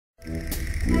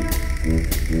Hello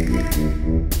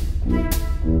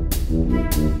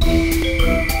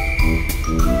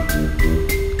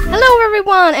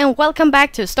everyone and welcome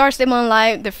back to Star Stable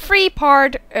Online, the free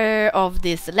part of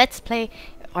this Let's Play,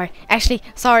 or actually,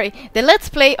 sorry, the Let's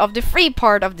Play of the free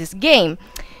part of this game.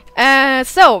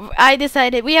 So, I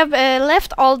decided we have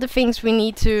left all the things we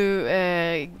need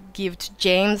to give to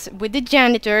James with the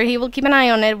janitor. He will keep an eye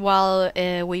on it while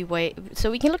we wait, so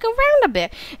we can look around a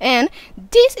bit. And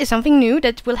this is something new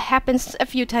that will happen a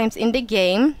few times in the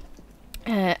game.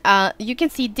 You can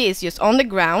see this just on the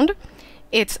ground.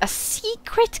 It's a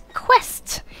secret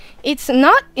quest. It's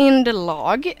not in the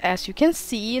log, as you can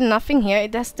see. Nothing here.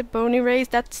 That's the bony race.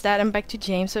 That's that. And back to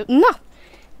James. So no,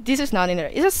 this is not in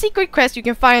there. It's a secret quest you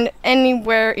can find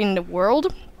anywhere in the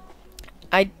world.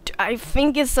 I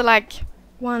think it's like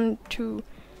 1, 2,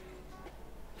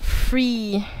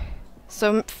 3,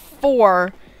 so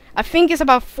 4. I think it's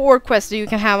about 4 quests that you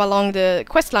can have along the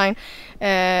quest line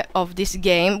of this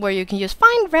game, where you can just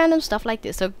find random stuff like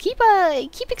this. So keep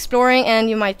exploring,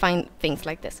 and you might find things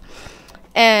like this.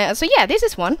 So yeah, this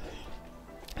is one.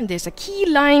 There's a key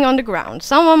lying on the ground.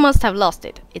 Someone must have lost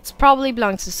it. It probably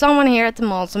belongs to someone here at the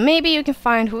mall, so maybe you can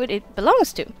find who it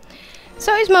belongs to.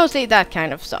 So it's mostly that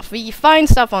kind of stuff. We find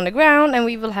stuff on the ground, and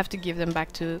we will have to give them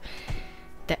back to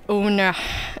the owner.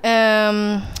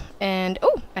 And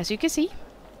oh, as you can see,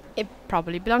 it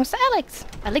probably belongs to Alex.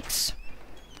 Alex,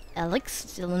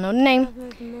 still don't know the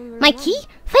name. My key?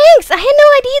 Thanks! I had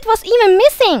no idea it was even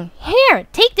missing! Here,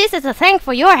 take this as a thank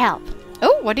for your help.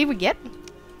 Oh, what did we get?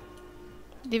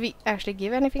 Did we actually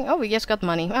give anything? Oh, we just got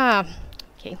money. Ah,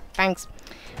 okay, thanks,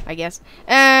 I guess.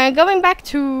 Going back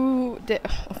to the...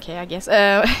 Okay, I guess.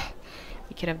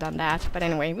 We could have done that, but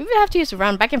anyway, we will have to just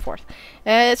run back and forth.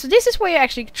 So this is where you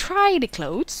actually try the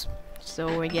clothes.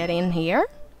 So we get in here,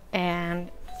 and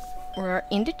we're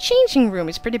in the changing room.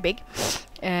 It's pretty big.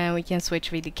 We can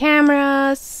switch with the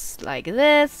cameras like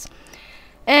this.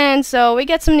 And so we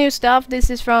get some new stuff. This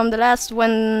is from the last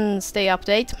Wednesday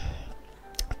update.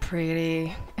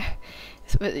 Pretty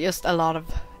just a lot of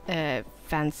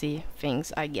fancy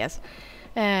things, I guess.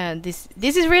 This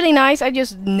is really nice.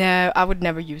 I would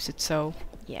never use it, so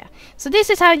yeah. So this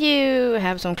is how you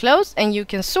have some clothes, and you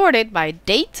can sort it by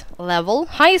date, level,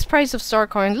 highest price of star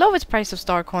coins, lowest price of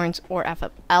star coins, or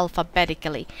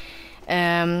alphabetically.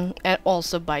 And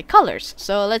also by colors.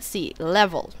 So let's see,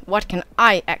 level. What can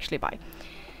I actually buy?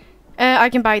 I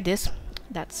can buy this.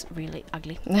 That's really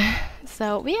ugly.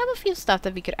 So we have a few stuff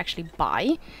that we could actually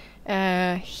buy.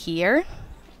 Here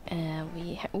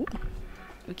we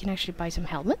can actually buy some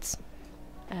helmets.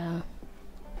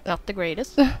 Not the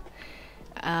greatest.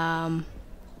 Oh,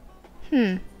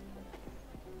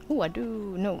 I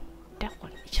do know that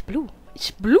one. It's blue.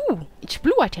 It's blue. It's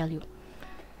blue, I tell you.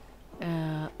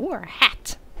 Or a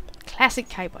hat. Classic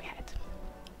cowboy hat.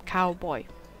 Cowboy.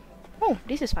 Oh,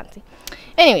 this is fancy.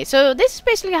 Anyway, so this is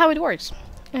basically how it works.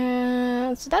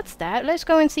 So that's that. Let's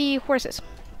go and see horses,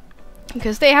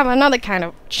 because they have another kind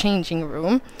of changing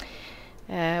room.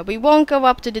 We won't go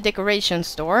up to the decoration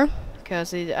store,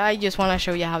 because I just want to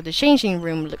show you how the changing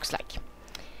room looks like.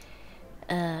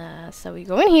 So we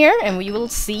go in here, and we will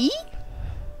see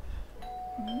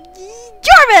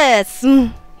Jarvis!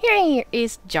 Here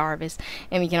is Jarvis,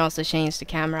 and we can also change the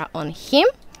camera on him,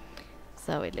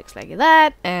 so it looks like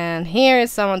that. And here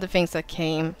is some of the things that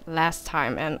came last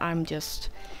time, and I'm just...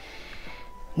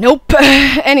 Nope!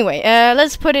 Anyway,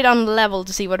 let's put it on level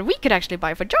to see what we could actually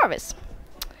buy for Jarvis.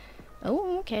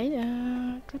 Oh, okay,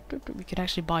 we could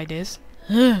actually buy this.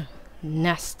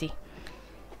 Nasty.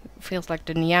 Feels like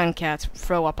the Nyan cats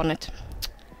throw up on it.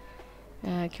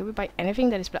 Can we buy anything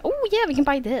that is black? Oh yeah, we can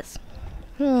buy this.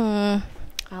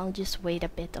 I'll just wait a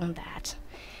bit on that.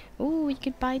 Oh, we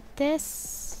could buy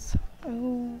this.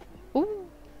 Oh, ooh,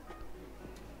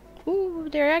 ooh,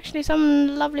 there are actually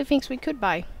some lovely things we could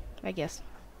buy, I guess.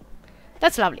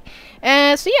 That's lovely.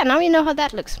 So yeah, now you know how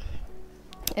that looks.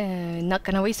 Not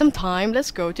gonna waste some time.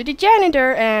 Let's go to the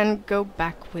janitor and go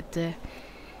back with the...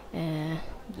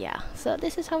 yeah, so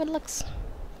this is how it looks.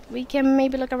 We can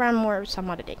maybe look around more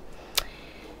some other day.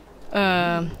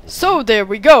 So there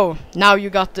we go. Now you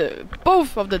got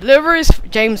both of the deliveries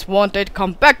James wanted.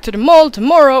 Come back to the mall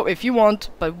tomorrow if you want,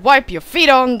 but wipe your feet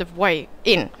on the way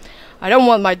in. I don't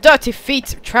want my dirty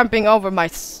feet tramping over my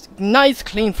nice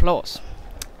clean floors.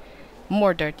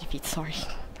 More dirty feet, sorry.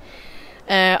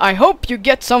 I hope you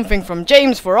get something from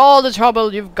James for all the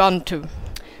trouble you've gone to.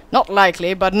 Not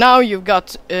likely, but now you've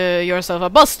got yourself a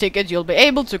bus ticket, you'll be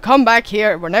able to come back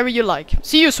here whenever you like.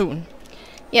 See you soon.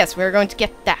 Yes, we're going to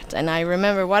get that, and I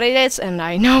remember what it is, and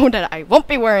I know that I won't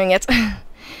be wearing it.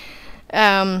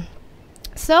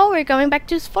 So we're going back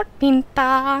to Fort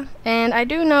Pinta, and I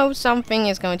do know something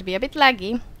is going to be a bit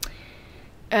laggy.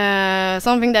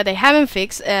 Something that they haven't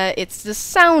fixed, it's the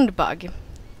sound bug.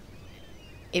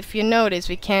 If you notice,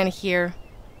 we can't hear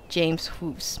James'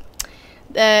 hooves.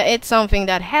 It's something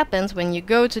that happens when you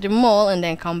go to the mall and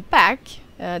then come back.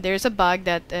 There's a bug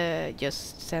that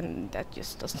just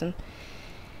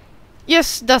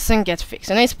doesn't get fixed,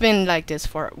 and it's been like this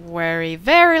for a very,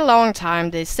 very long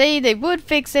time. They say they would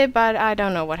fix it, but I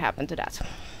don't know what happened to that.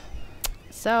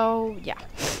 So yeah.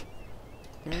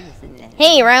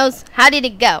 Hey Rose, how did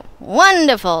it go?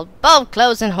 Wonderful! Both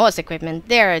clothes and horse equipment.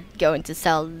 They're going to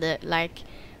sell like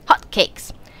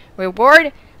hotcakes.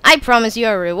 Reward? I promise you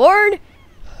a reward.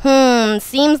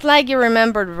 Seems like you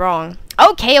remembered wrong.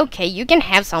 Okay, you can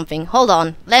have something. Hold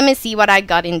on, let me see what I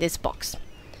got in this box.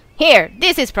 Here,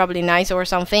 this is probably nice or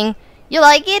something. You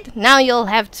like it? Now you'll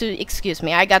have to excuse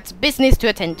me. I got business to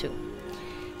attend to.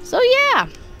 So yeah,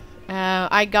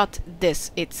 I got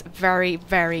this. It's very,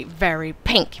 very, very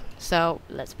pink. So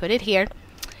let's put it here.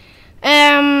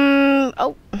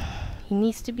 Oh, he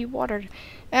needs to be watered.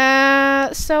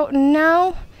 So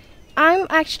now I'm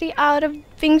actually out of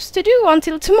things to do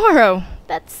until tomorrow.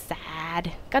 That's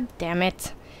sad. God damn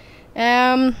it.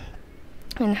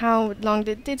 And how long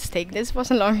did this take? This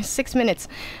wasn't long. 6 minutes.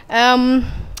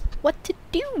 What to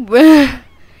do?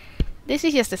 This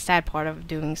is just the sad part of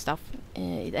doing stuff.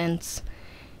 It ends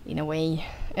in a way.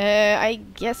 I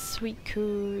guess we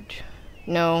could...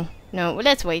 No,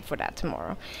 let's wait for that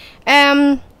tomorrow.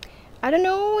 I don't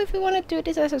know if we want to do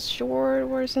this as a short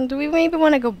version. Do we maybe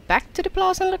want to go back to the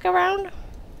plaza and look around?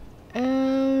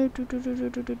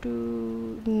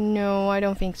 No, I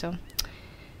don't think so.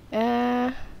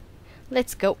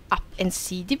 Let's go up and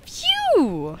see the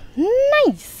view.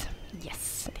 Nice.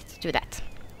 Yes, let's do that.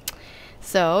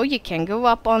 So you can go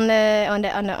up on the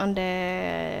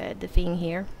thing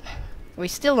here. We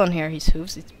still don't hear his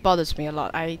hooves. It bothers me a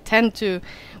lot. I tend to,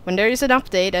 when there is an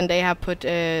update and they have put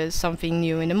something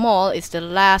new in the mall, it's the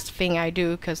last thing I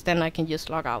do, because then I can just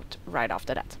log out right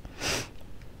after that.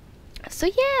 So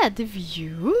yeah, the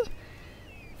view.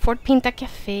 Fort Pinta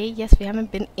Cafe. Yes, we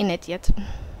haven't been in it yet.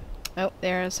 Oh,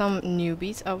 there are some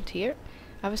newbies out here.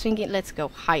 I was thinking, let's go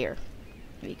higher.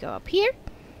 We go up here.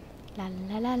 La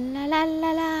la la la la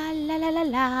la la la la la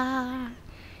la.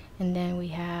 And then we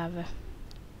have...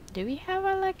 Do we have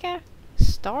like a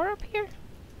star up here?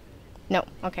 No.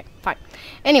 Okay, fine.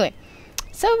 Anyway,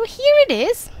 so here it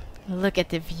is. Look at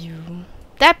the view.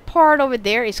 That part over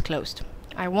there is closed.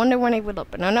 I wonder when it will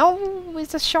open. Oh no,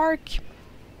 it's a shark.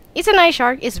 It's a nice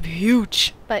shark. It's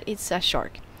huge, but it's a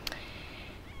shark.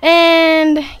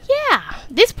 And yeah,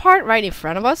 this part right in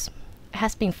front of us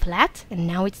has been flat, and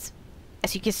now it's,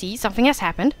 as you can see, something has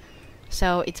happened.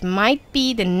 So it might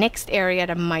be the next area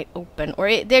that might open, or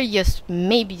they just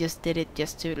maybe just did it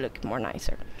just to look more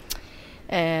nicer.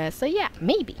 So yeah,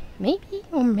 maybe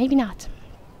or maybe not.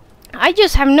 I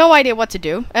just have no idea what to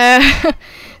do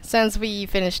since we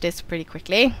finished this pretty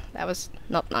quickly. That was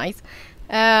not nice.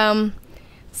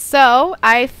 So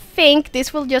I think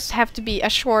this will just have to be a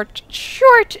short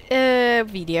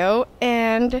video,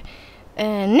 and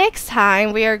next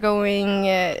time we are going,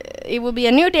 it will be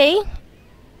a new day.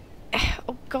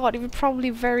 Oh god, it would probably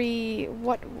very...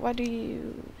 What do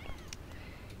you...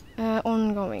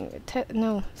 ongoing...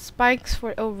 no, spikes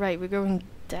for... Oh right, we're going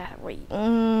that way.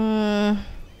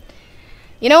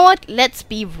 You know what? Let's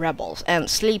be rebels and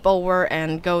sleep over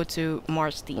and go to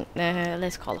Marsden.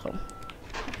 Let's call home.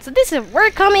 So this is...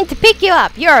 We're coming to pick you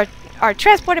up. You are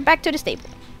transported back to the stable.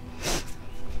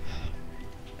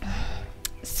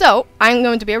 So, I'm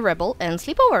going to be a rebel and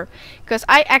sleep over. Because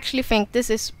I actually think this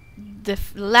is the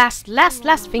last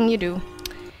thing you do.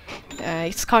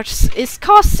 It costs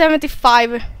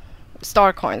 75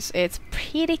 star coins. It's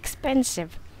pretty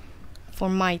expensive for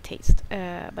my taste.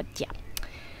 But yeah.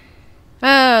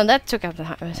 That took up the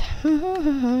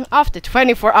time. After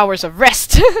 24 hours of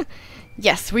rest.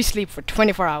 Yes, we sleep for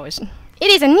 24 hours. It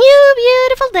is a new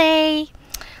beautiful day.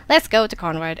 Let's go to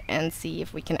Conrad and see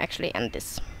if we can actually end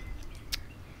this.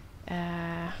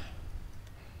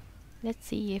 Let's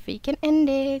see if we can end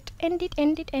it. End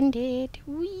it.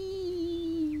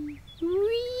 Wee.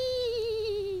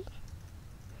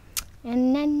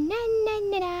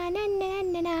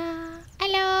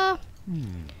 Hello.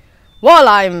 While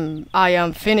I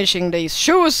am finishing these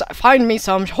shoes, find me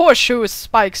some horseshoe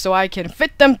spikes so I can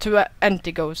fit them to an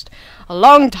anti-ghost. A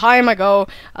long time ago,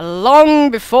 long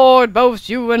before both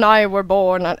you and I were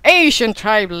born, an ancient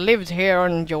tribe lived here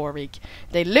on Jorvik.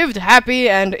 They lived happy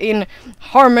and in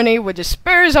harmony with the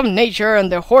spirits of nature,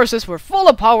 and their horses were full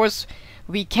of powers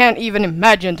we can't even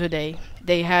imagine today.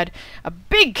 They had a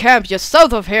big camp just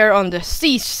south of here on the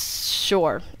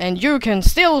seashore, and you can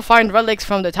still find relics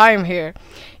from the time here.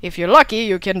 If you're lucky,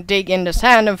 you can dig in the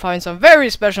sand and find some very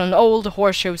special old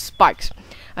horseshoe spikes.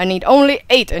 I need only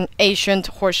 8 an ancient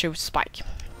horseshoe spike.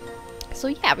 So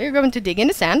yeah, we're going to dig in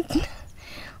the sand.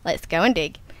 Let's go and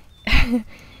dig.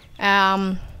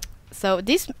 So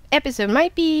this episode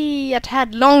might be a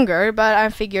tad longer, but I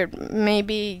figured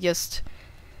maybe just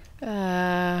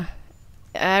I'd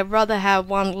rather have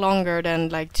one longer than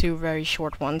like 2 very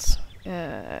short ones.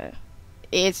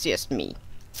 It's just me.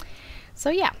 So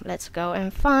yeah, let's go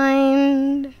and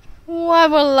find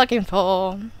what we're looking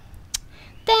for.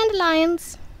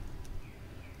 Dandelions.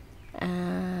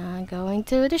 Going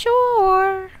to the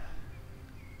shore.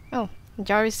 Oh,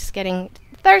 Jarvis is getting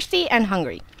thirsty and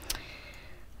hungry.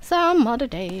 Some other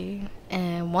day.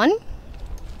 And 1.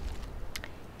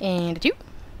 And 2.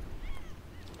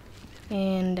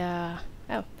 And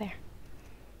oh, there.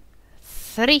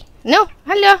 3. No,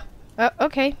 hello.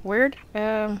 Okay, weird.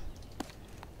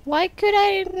 Why could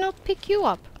I not pick you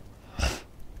up?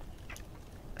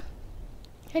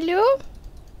 Hello?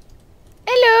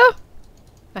 Hello?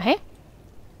 Hey?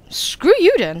 Screw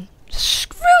you then.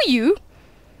 Screw you.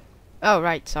 Oh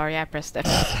right, sorry, I pressed it.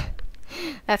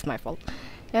 That's my fault.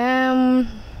 Go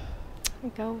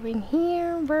in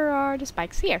here. Where are the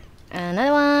spikes? Here.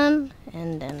 Another one,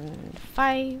 and then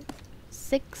 5,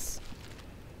 6,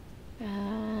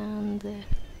 and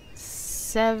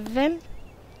 7,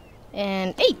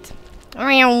 and 8.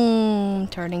 Turning,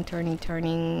 turning,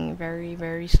 turning, very,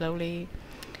 very slowly.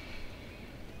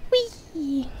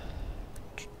 Whee!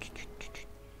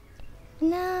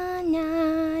 Na na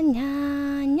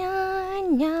na na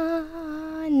na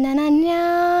na na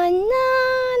na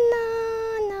na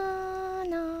na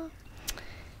na.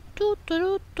 Do do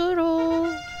do do do.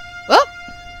 Oh!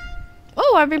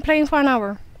 Oh, I've been playing for an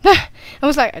hour. I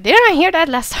was like, didn't I hear that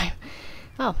last time?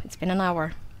 Oh, it's been an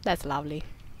hour. That's lovely.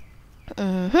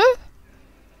 And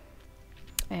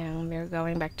we're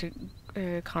going back to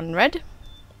Conrad.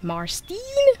 Marstein.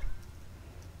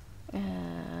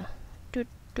 Do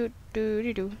do do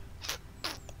do do.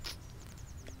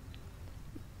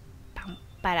 Bum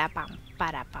ba bum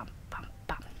ba bum bum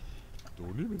bum.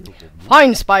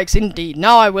 Fine spikes indeed.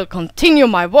 Now I will continue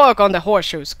my work on the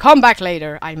horseshoes. Come back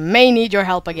later. I may need your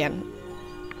help again.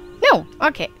 No.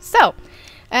 Okay. So,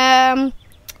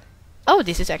 oh,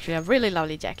 this is actually a really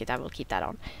lovely jacket. I will keep that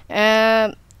on.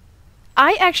 I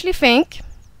actually think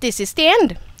this is the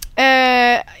end.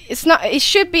 It's not. It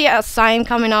should be a sign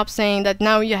coming up saying that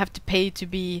now you have to pay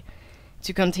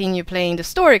to continue playing the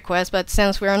story quest. But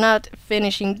since we are not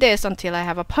finishing this until I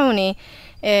have a pony,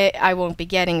 I won't be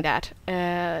getting that.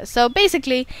 So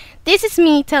basically, this is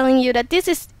me telling you that this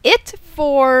is it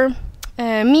for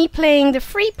me playing the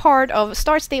free part of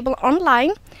Star Stable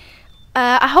Online.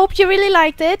 I hope you really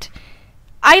liked it.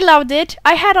 I loved it.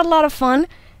 I had a lot of fun.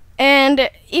 And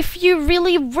if you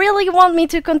really, really want me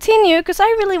to continue, because I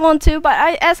really want to,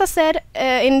 but as I said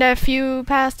in the few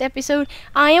past episodes,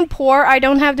 I am poor. I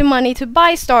don't have the money to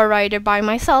buy Star Rider by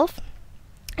myself.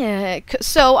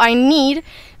 So I need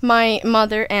my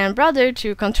mother and brother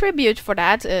to contribute for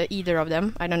that. Either of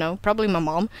them, I don't know, probably my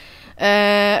mom.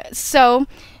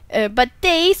 But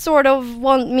they sort of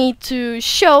want me to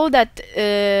show that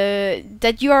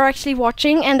that you are actually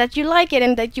watching and that you like it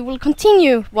and that you will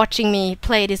continue watching me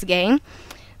play this game,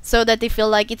 so that they feel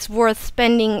like it's worth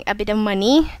spending a bit of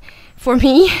money for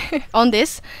me on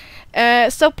this.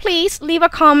 So please leave a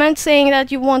comment saying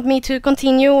that you want me to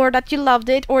continue or that you loved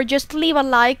it, or just leave a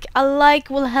like. A like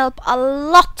will help a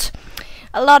lot.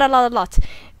 A lot.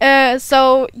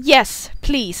 So yes,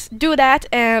 please do that,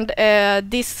 and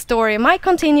this story might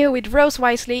continue with Rose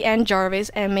Wisely and Jarvis,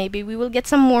 and maybe we will get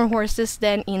some more horses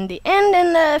then in the end,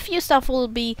 and a few stuff will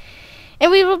be, and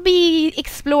we will be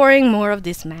exploring more of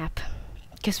this map,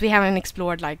 because we haven't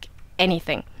explored like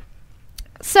anything.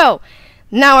 So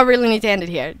now I really need to end it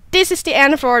here. This is the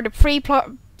end for the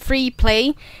free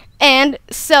play, and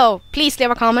so please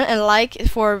leave a comment and like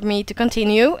for me to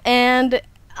continue, and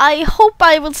I hope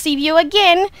I will see you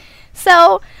again.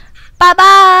 So,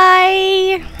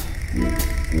 bye-bye!